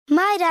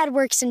My dad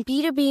works in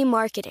B2B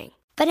marketing,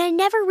 but I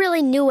never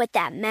really knew what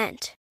that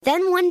meant.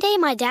 Then one day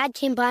my dad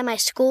came by my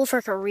school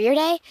for career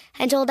day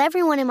and told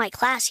everyone in my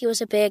class he was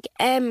a big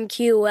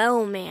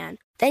MQL man.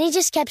 Then he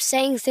just kept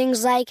saying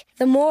things like,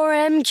 the more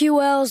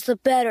MQLs, the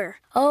better,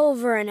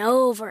 over and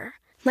over.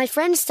 My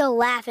friends still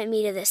laugh at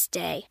me to this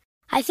day.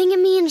 I think it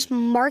means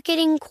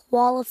marketing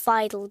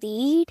qualified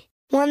lead.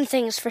 One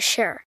thing's for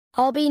sure,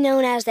 I'll be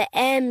known as the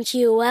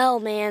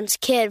MQL man's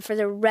kid for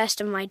the rest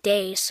of my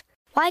days.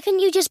 Why couldn't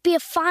you just be a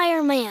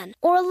fireman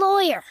or a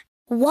lawyer?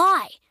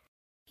 Why?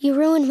 You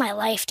ruined my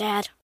life,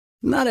 Dad.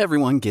 Not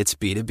everyone gets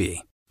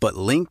B2B, but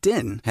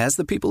LinkedIn has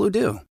the people who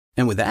do.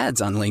 And with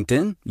ads on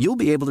LinkedIn, you'll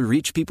be able to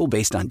reach people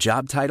based on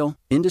job title,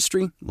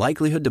 industry,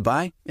 likelihood to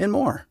buy, and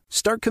more.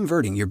 Start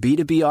converting your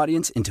B2B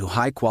audience into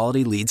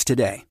high-quality leads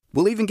today.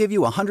 We'll even give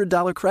you a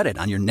 $100 credit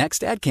on your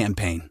next ad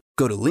campaign.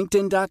 Go to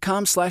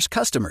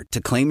linkedin.com/customer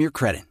to claim your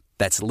credit.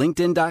 That's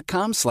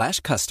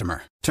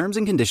linkedin.com/customer. Terms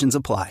and conditions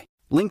apply.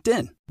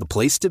 LinkedIn, the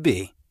place to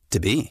be, to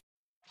be.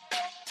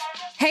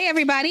 Hey,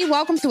 everybody.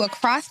 Welcome to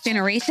Across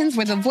Generations,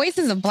 where the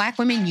voices of Black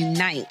women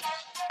unite.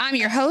 I'm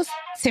your host,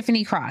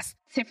 Tiffany Cross.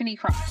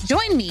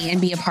 Join me and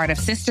be a part of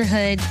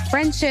sisterhood,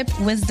 friendship,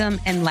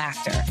 wisdom, and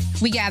laughter.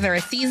 We gather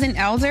a seasoned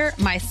elder,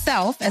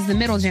 myself as the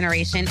middle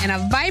generation, and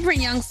a vibrant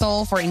young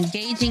soul for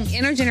engaging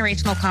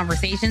intergenerational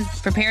conversations.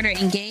 Prepare to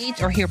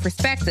engage or hear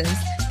perspectives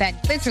that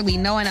literally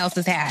no one else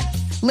has had.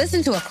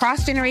 Listen to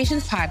Across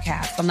Generations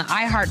podcast on the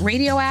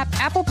iHeartRadio app,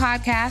 Apple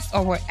Podcasts,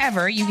 or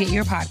wherever you get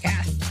your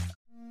podcasts.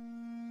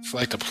 It's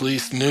like the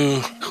police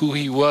knew who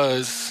he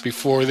was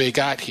before they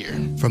got here.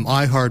 From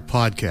iHeart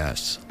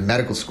Podcasts. The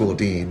medical school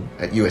dean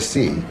at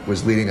USC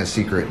was leading a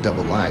secret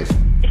double life.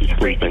 Is she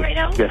breathing right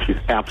now? Yes, she's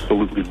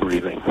absolutely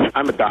breathing.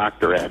 I'm a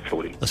doctor,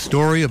 actually. A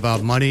story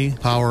about money,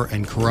 power,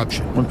 and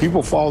corruption. When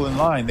people fall in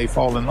line, they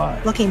fall in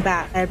line. Looking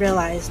back, I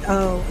realized,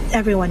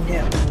 everyone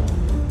knew.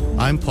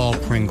 I'm Paul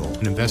Pringle,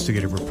 an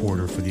investigative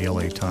reporter for the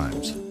LA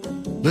Times.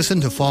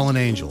 Listen to Fallen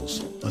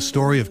Angels, a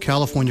story of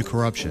California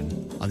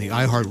corruption on the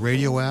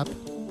iHeartRadio app,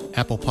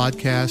 Apple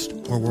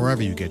Podcast, or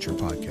wherever you get your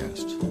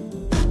podcasts.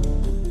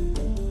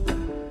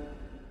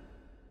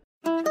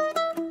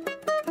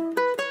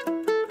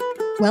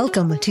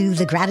 Welcome to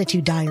The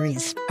Gratitude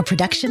Diaries, a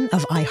production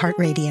of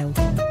iHeartRadio.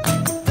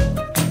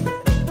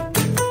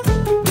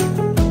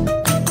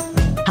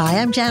 Hi,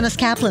 I'm Janice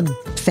Kaplan.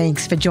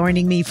 Thanks for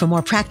joining me for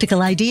more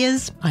practical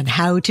ideas on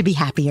how to be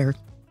happier.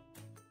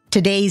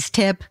 Today's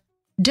tip: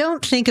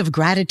 don't think of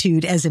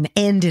gratitude as an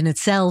end in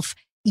itself.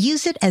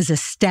 Use it as a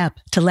step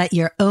to let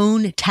your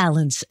own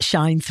talents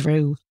shine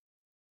through.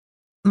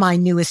 My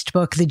newest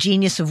book, The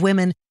Genius of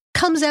Women,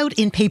 comes out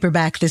in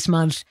paperback this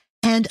month,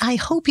 and I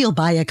hope you'll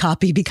buy a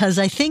copy because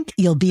I think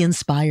you'll be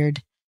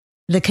inspired.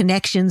 The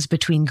connections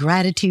between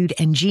gratitude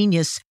and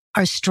genius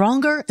are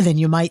stronger than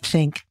you might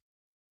think.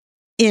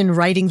 In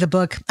writing the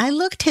book, I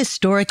looked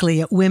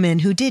historically at women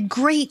who did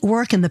great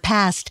work in the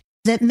past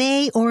that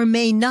may or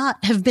may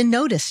not have been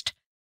noticed,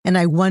 and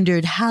I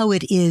wondered how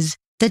it is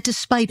that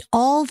despite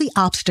all the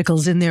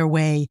obstacles in their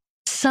way,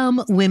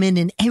 some women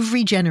in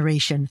every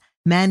generation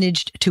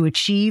managed to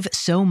achieve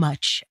so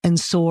much and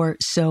soar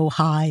so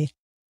high.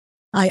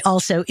 I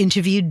also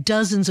interviewed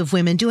dozens of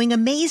women doing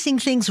amazing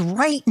things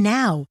right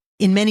now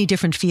in many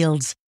different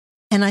fields,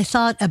 and I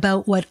thought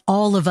about what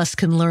all of us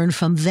can learn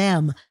from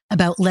them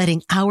about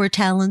letting our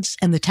talents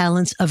and the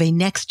talents of a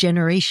next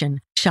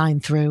generation shine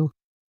through.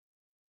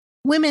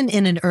 Women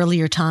in an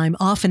earlier time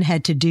often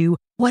had to do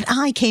what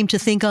I came to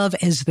think of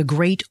as the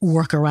great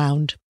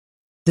workaround.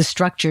 The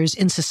structures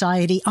in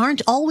society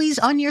aren't always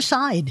on your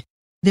side.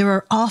 There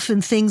are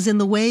often things in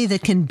the way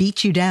that can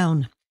beat you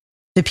down.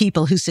 The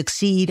people who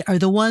succeed are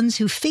the ones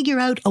who figure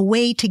out a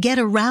way to get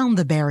around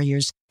the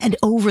barriers and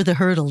over the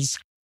hurdles.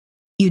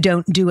 You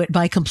don't do it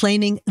by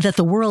complaining that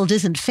the world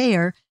isn't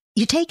fair.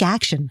 You take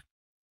action.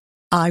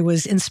 I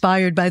was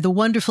inspired by the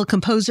wonderful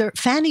composer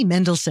Fanny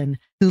Mendelssohn,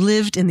 who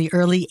lived in the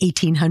early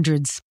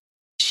 1800s.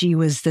 She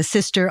was the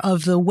sister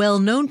of the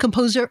well-known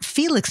composer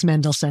Felix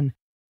Mendelssohn.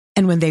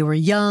 And when they were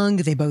young,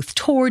 they both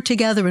toured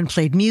together and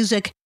played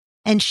music,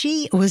 and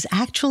she was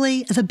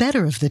actually the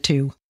better of the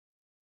two.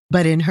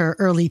 But in her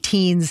early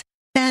teens,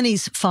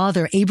 Fanny's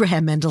father,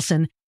 Abraham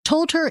Mendelssohn,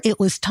 told her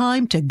it was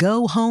time to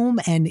go home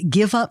and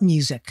give up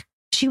music.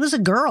 She was a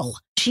girl.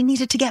 She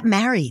needed to get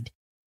married.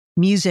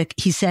 Music,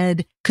 he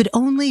said, could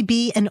only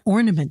be an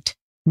ornament,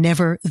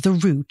 never the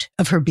root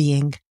of her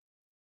being.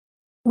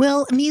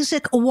 Well,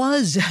 music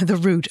was the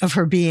root of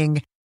her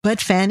being,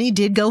 but Fanny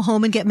did go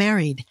home and get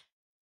married.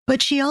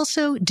 But she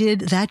also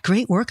did that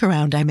great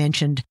workaround I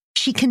mentioned.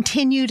 She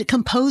continued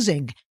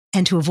composing,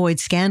 and to avoid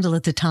scandal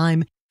at the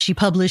time, she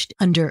published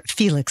under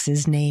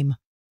Felix's name.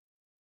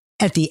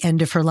 At the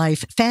end of her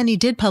life, Fanny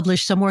did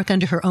publish some work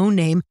under her own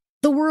name.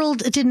 The world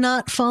did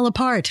not fall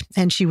apart,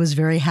 and she was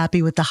very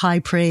happy with the high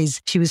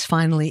praise she was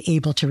finally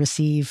able to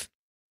receive.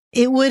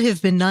 It would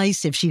have been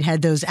nice if she'd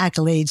had those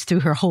accolades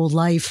through her whole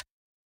life,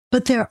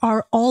 but there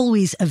are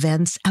always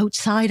events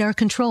outside our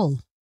control.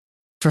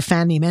 For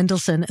Fanny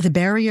Mendelssohn, the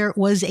barrier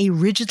was a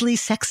rigidly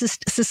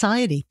sexist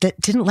society that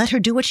didn't let her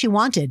do what she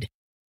wanted.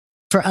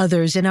 For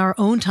others, in our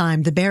own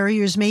time, the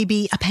barriers may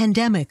be a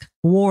pandemic,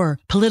 war,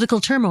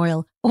 political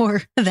turmoil,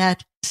 or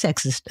that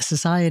sexist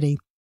society.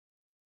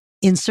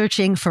 In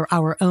searching for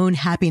our own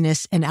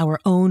happiness and our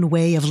own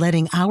way of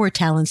letting our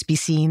talents be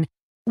seen,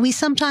 we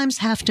sometimes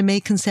have to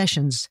make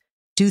concessions,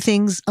 do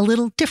things a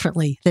little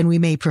differently than we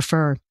may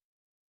prefer.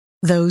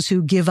 Those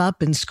who give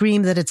up and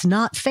scream that it's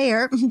not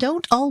fair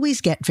don't always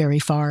get very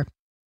far.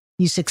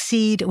 You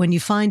succeed when you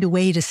find a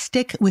way to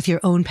stick with your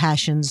own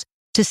passions,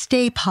 to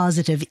stay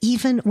positive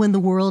even when the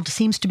world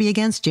seems to be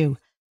against you.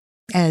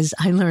 As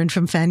I learned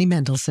from Fanny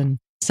Mendelssohn,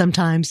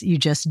 sometimes you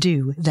just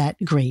do that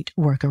great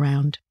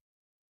workaround.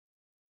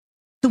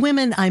 The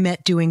women I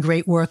met doing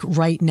great work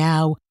right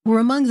now were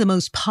among the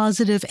most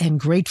positive and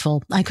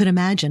grateful I could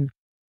imagine.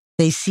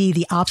 They see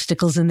the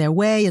obstacles in their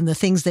way and the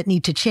things that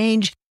need to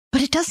change,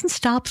 but it doesn't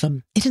stop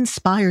them. It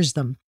inspires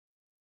them.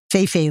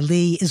 Fei-Fei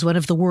Li is one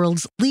of the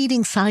world's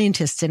leading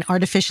scientists in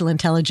artificial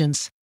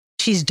intelligence.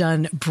 She's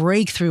done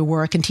breakthrough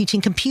work in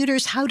teaching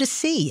computers how to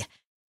see.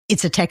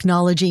 It's a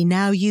technology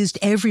now used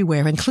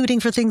everywhere, including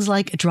for things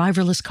like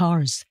driverless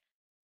cars.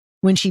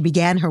 When she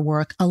began her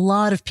work, a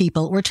lot of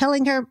people were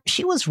telling her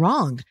she was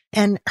wrong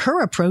and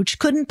her approach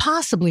couldn't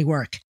possibly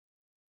work.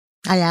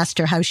 I asked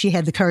her how she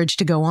had the courage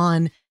to go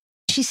on.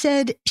 She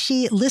said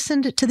she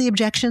listened to the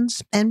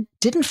objections and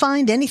didn't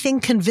find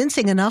anything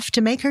convincing enough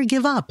to make her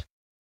give up.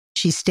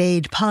 She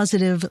stayed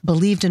positive,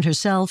 believed in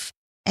herself,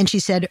 and she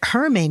said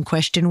her main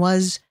question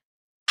was,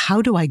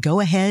 how do I go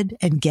ahead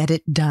and get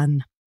it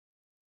done?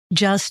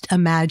 Just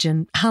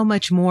imagine how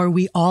much more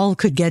we all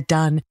could get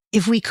done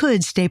if we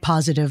could stay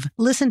positive,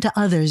 listen to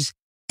others,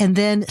 and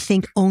then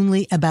think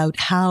only about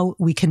how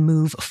we can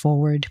move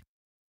forward.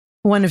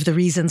 One of the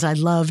reasons I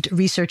loved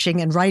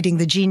researching and writing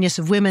The Genius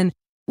of Women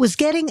was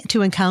getting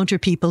to encounter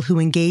people who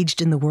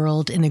engaged in the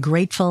world in a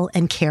grateful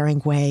and caring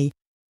way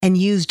and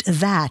used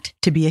that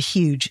to be a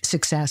huge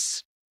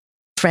success.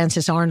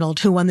 Frances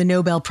Arnold, who won the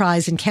Nobel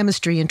Prize in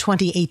Chemistry in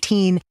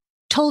 2018,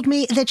 told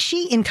me that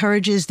she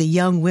encourages the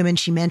young women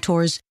she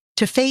mentors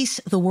to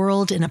face the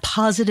world in a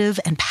positive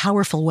and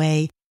powerful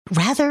way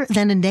rather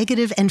than a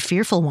negative and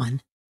fearful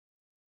one.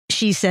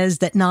 She says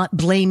that not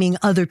blaming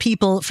other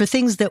people for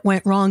things that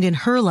went wrong in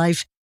her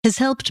life has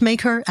helped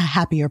make her a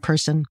happier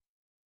person.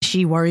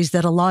 She worries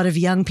that a lot of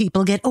young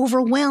people get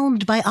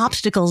overwhelmed by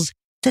obstacles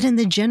that in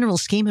the general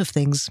scheme of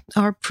things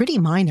are pretty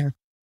minor.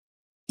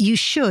 You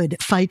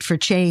should fight for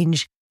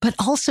change, but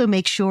also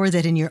make sure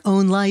that in your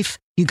own life,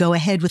 you go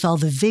ahead with all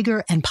the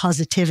vigor and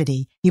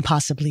positivity you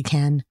possibly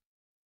can.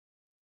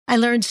 I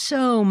learned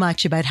so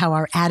much about how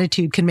our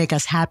attitude can make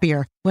us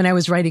happier when I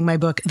was writing my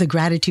book, The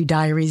Gratitude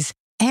Diaries,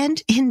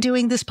 and in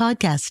doing this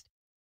podcast.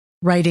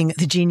 Writing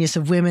The Genius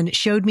of Women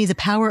showed me the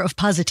power of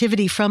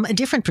positivity from a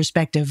different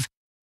perspective.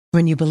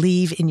 When you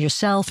believe in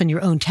yourself and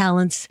your own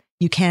talents,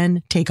 you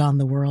can take on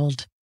the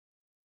world.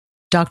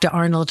 Dr.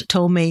 Arnold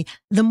told me,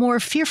 the more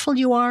fearful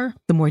you are,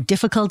 the more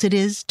difficult it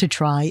is to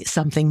try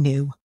something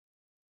new.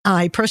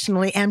 I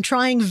personally am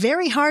trying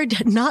very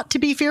hard not to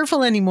be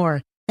fearful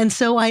anymore, and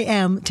so I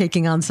am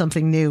taking on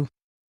something new.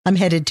 I'm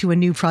headed to a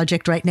new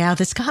project right now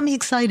that's got me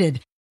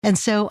excited, and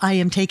so I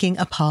am taking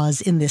a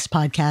pause in this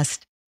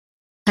podcast.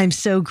 I'm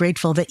so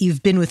grateful that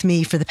you've been with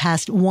me for the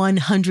past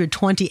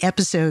 120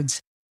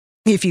 episodes.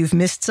 If you've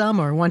missed some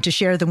or want to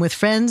share them with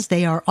friends,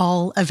 they are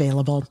all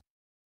available.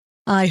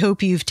 I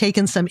hope you've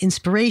taken some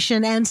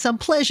inspiration and some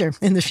pleasure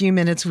in the few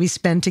minutes we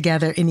spend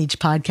together in each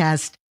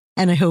podcast,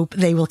 and I hope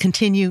they will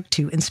continue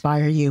to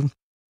inspire you.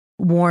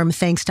 Warm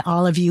thanks to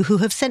all of you who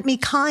have sent me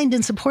kind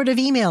and supportive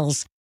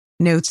emails.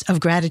 Notes of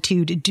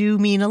gratitude do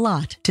mean a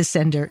lot to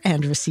sender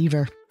and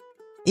receiver.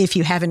 If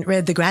you haven't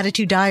read The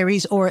Gratitude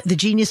Diaries or The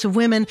Genius of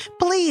Women,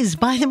 please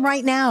buy them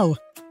right now.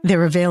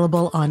 They're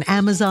available on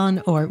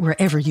Amazon or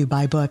wherever you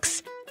buy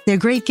books. They're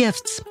great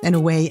gifts and a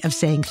way of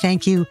saying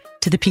thank you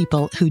to the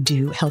people who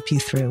do help you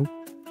through.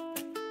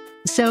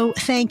 So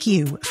thank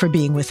you for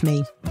being with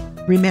me.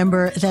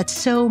 Remember that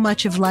so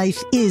much of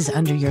life is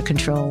under your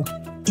control.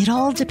 It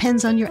all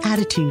depends on your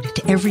attitude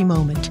to every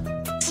moment.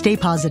 Stay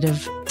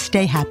positive,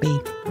 stay happy,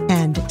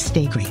 and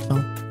stay grateful.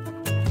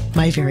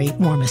 My very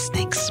warmest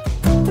thanks.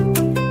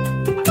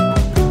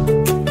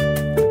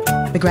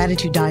 The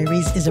Gratitude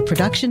Diaries is a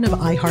production of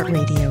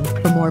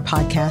iHeartRadio. For more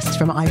podcasts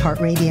from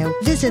iHeartRadio,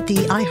 visit the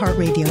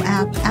iHeartRadio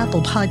app,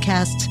 Apple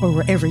Podcasts, or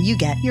wherever you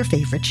get your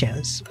favorite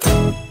shows.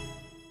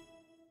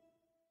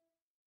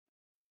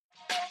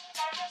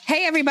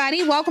 Hey,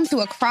 everybody. Welcome to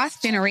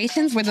Across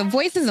Generations, where the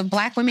voices of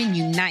Black women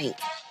unite.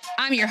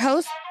 I'm your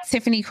host,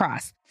 Tiffany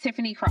Cross.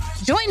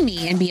 Join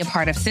me and be a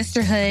part of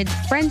sisterhood,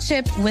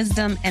 friendship,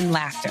 wisdom, and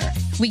laughter.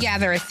 We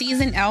gather a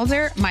seasoned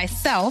elder,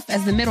 myself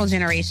as the middle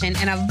generation,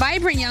 and a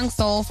vibrant young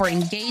soul for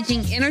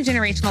engaging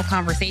intergenerational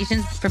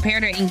conversations. Prepare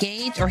to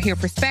engage or hear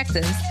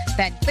perspectives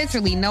that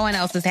literally no one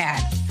else has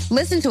had.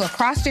 Listen to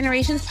Across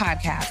Generations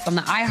podcast on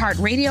the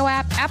iHeartRadio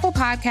app, Apple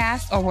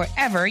Podcasts, or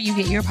wherever you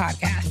get your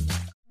podcasts.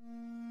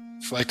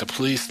 It's like the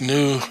police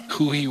knew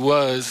who he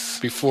was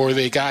before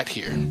they got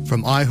here.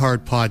 From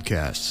iHeart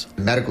Podcasts.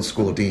 The medical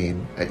school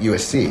dean at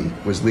USC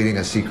was leading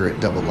a secret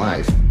double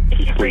life.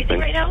 she's breathing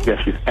right now?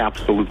 Yes, she's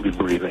absolutely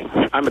breathing.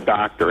 I'm a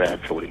doctor,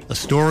 actually. A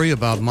story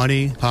about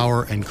money,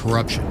 power, and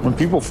corruption. When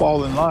people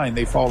fall in line,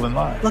 they fall in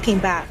line. Looking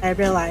back, I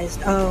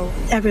realized, oh,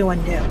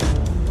 everyone knew.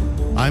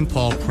 I'm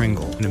Paul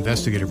Pringle, an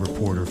investigative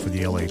reporter for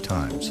the LA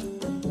Times.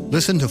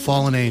 Listen to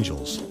Fallen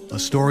Angels, a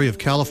story of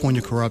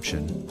California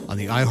corruption on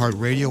the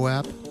iHeartRadio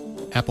app,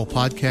 Apple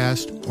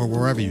Podcast, or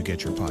wherever you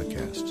get your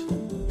podcasts.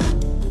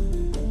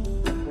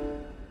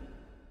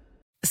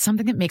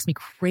 Something that makes me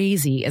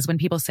crazy is when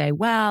people say,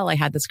 well, I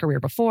had this career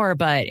before,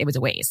 but it was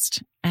a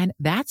waste. And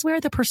that's where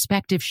the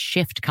perspective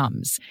shift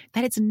comes,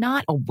 that it's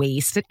not a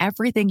waste, that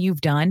everything you've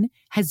done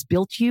has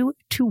built you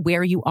to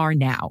where you are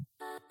now.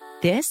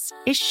 This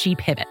is She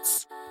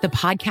Pivots, the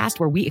podcast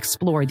where we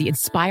explore the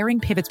inspiring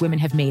pivots women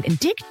have made and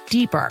dig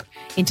deeper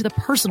into the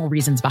personal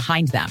reasons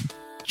behind them.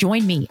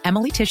 Join me,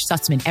 Emily Tish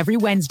Sussman, every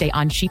Wednesday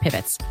on She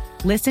Pivots.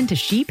 Listen to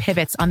She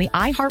Pivots on the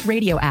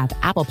iHeartRadio app,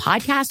 Apple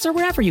Podcasts, or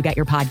wherever you get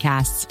your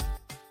podcasts.